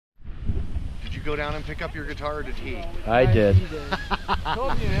you go down and pick up your guitar, or did he? I did.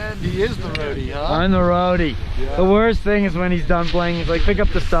 Told you, man. He is the roadie, huh? I'm the roadie. Yeah. The worst thing is when he's done playing, he's like, pick up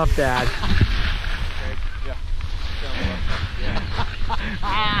the stuff, Dad.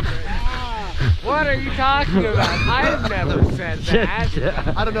 What are you talking about? I've never said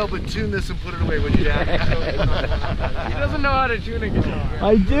that. I don't know, but tune this and put it away, would you, Dad? He doesn't know how to tune a guitar.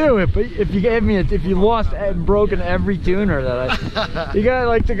 I do. But if you gave me if you lost and broken every tuner that you got,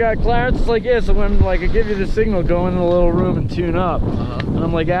 like the guy Clarence is like, yeah. So when like I give you the signal, go in the little room and tune up. And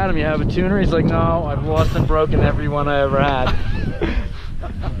I'm like, Adam, you have a tuner? He's like, no, I've lost and broken every one I ever had.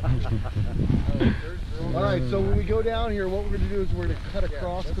 All right, so when we go down here, what we're going to do is we're going to cut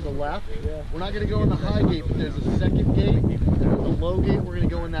across to the left. We're not going to go in the high gate, but there's a second gate. There's a low gate. We're going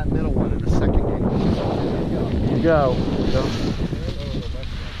to go in that middle one in the second gate. You go.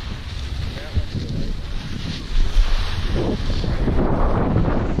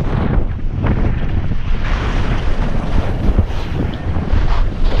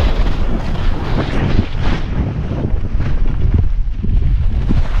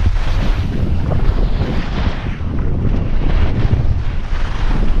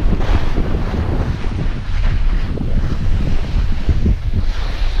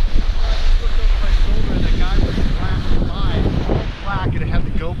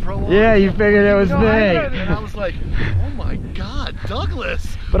 Yeah, you figured it was me. And I was like, oh my God,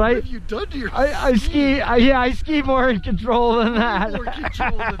 Douglas, what have you done to yourself? I ski more in control than that. More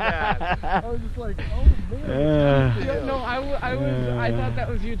control than that. I was just like, oh man. No, I thought that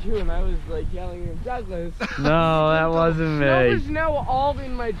was you too, and I was like yelling at Douglas. No, that wasn't me. Snow is now all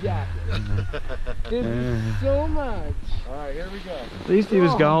in my jacket. This is so much. All right, here we go. At least he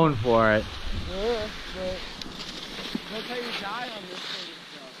was going for it. Yeah, but that's how you die on this thing.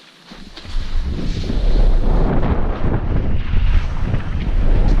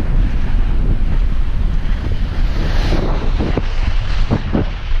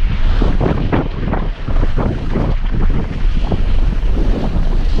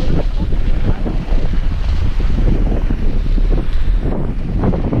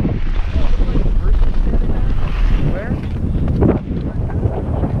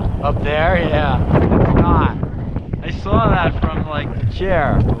 Up there, yeah. It's not. I saw that from like the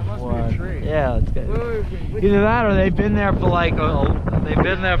chair. Yeah, let's go. Either that or they've been there for like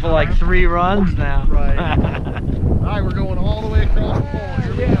 3 runs now. Right. Alright, we're going all the way across the pole.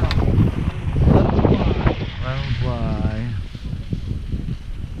 Here we go. Let them fly.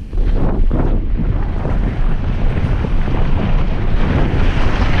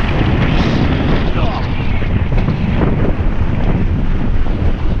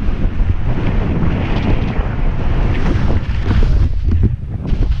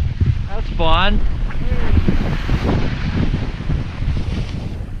 That's fun.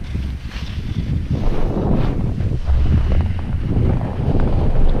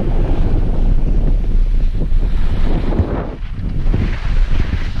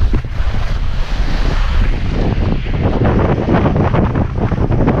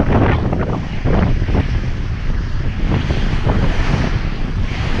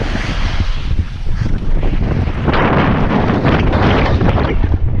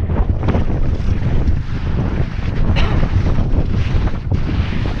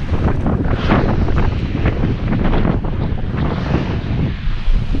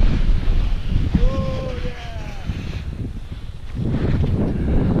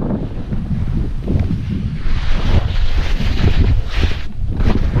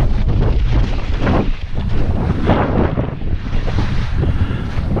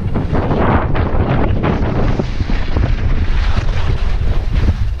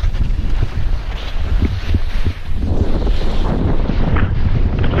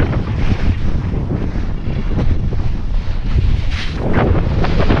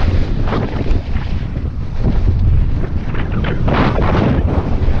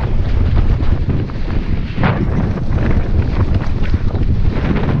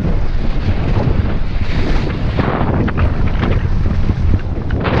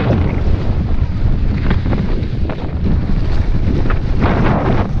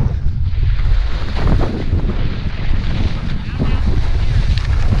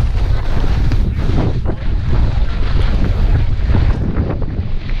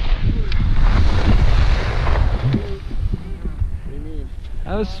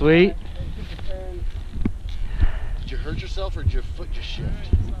 That was sweet. Did you hurt yourself or did your foot just shift?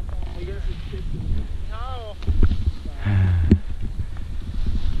 I guess it's shifting. No.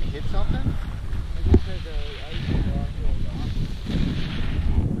 You hit something? I just had to walk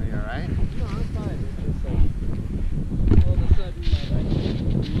Are you alright? No, I'm fine. It's just like all of a sudden my leg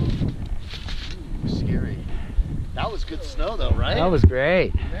moved. good snow though, right? That was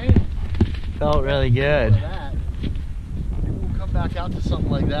great. Felt really good. Maybe we'll come back out to something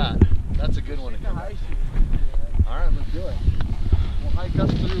like that. That's a good one to come back. All right, let's do it. We'll hike up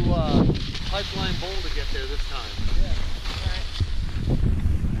through Pipeline Bowl to get there this time.